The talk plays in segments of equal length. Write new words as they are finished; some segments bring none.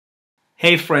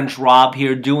Hey friends, Rob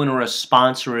here doing a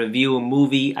response or review a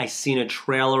movie. I seen a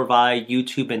trailer via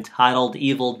YouTube entitled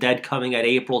Evil Dead coming at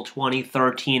April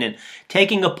 2013 and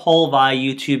taking a poll via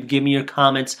YouTube. Give me your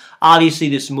comments. Obviously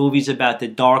this movie's about the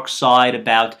dark side,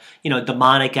 about,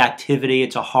 demonic activity.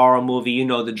 It's a horror movie, you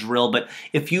know the drill. But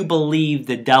if you believe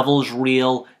the devil's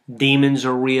real, demons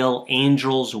are real,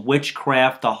 angels,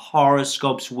 witchcraft, the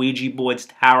horoscopes, Ouija boards,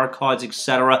 tarot cards,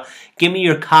 etc. Give me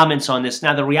your comments on this.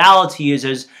 Now the reality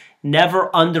is never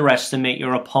underestimate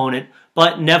your opponent,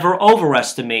 but never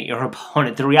overestimate your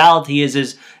opponent. The reality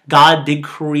is God did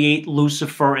create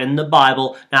Lucifer in the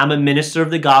Bible. Now, I'm a minister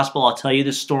of the gospel. I'll tell you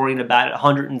the story in about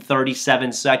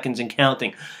 137 seconds and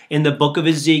counting. In the book of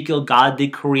Ezekiel, God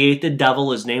did create the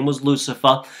devil. His name was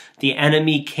Lucifer. The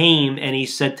enemy came and he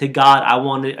said to God, I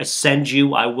want to ascend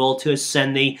you. I will to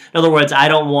ascend thee. In other words, I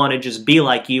don't want to just be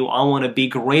like you. I want to be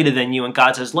greater than you. And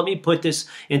God says, let me put this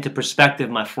into perspective,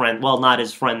 my friend. Well, not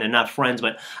his friend. They're not friends,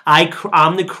 but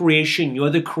I'm the creation. You're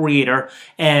the creator,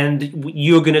 and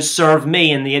you're going to serve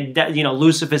me. And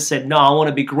Lucifer said, no, I want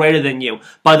to be greater than you.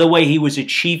 By the way, he was a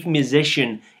chief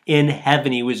musician in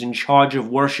heaven. He was in charge of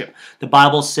worship. The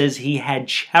Bible says he had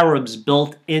cherubs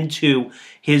built into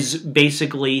his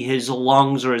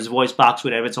lungs or his voice box,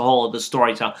 whatever. It's a whole other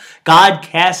story. So God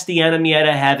cast the enemy out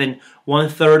of heaven.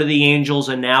 1/3 of the angels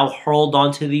are now hurled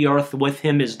onto the earth with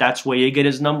him. That's where you get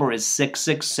his number, is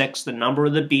 666, the number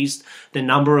of the beast, the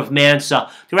number of man. So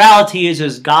the reality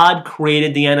is God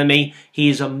created the enemy.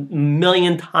 He's a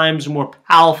million times more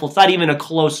powerful. It's not even a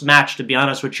close match, to be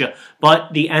honest with you.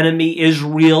 But the enemy is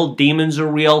real. Demons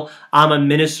are real. I'm a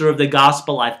minister of the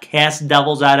gospel. I've cast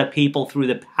devils out of people through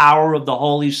the power of the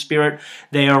Holy Spirit.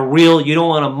 They are real. You don't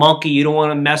want to monkey. You don't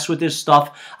want to mess with this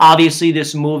stuff. Obviously,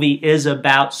 this movie is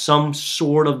about some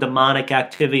sort of demonic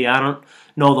activity. I don't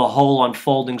know the whole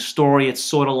unfolding story. It's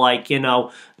sort of like,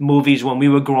 movies when we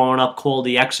were growing up called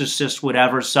The Exorcist,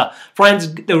 whatever. So,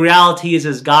 friends, the reality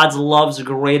is God's love's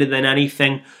greater than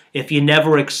anything. If you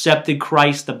never accepted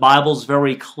Christ, the Bible's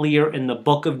very clear in the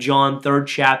book of John, 3rd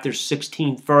chapter,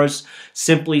 16th verse,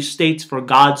 simply states, for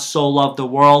God so loved the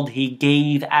world, he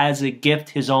gave as a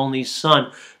gift his only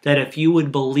Son, that if you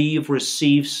would believe,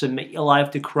 receive, submit your life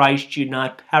to Christ, you'd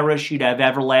not perish, you'd have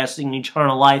everlasting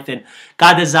eternal life. And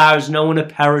God desires no one to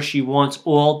perish. He wants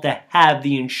all to have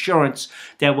the insurance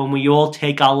that when we all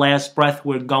take our last breath,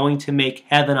 we're going to make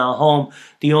heaven our home.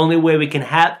 The only way we can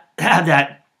have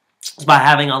that is by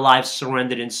having our lives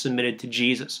surrendered and submitted to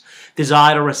Jesus.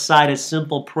 Desire to recite a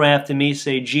simple prayer after me.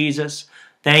 Say, Jesus,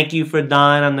 thank you for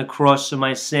dying on the cross for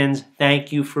my sins.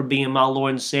 Thank you for being my Lord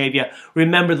and Savior.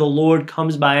 Remember, the Lord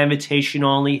comes by invitation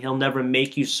only. He'll never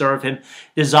make you serve him.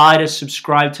 Desire to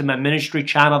subscribe to my ministry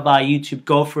channel via YouTube.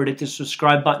 Go for it. Hit the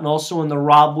subscribe button. Also in the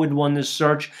Robb one to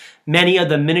search many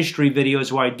other ministry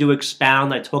videos where I do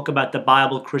expound. I talk about the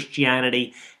Bible,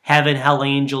 Christianity, heaven, hell,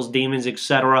 angels, demons,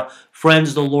 etc.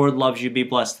 Friends, the Lord loves you. Be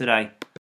blessed today.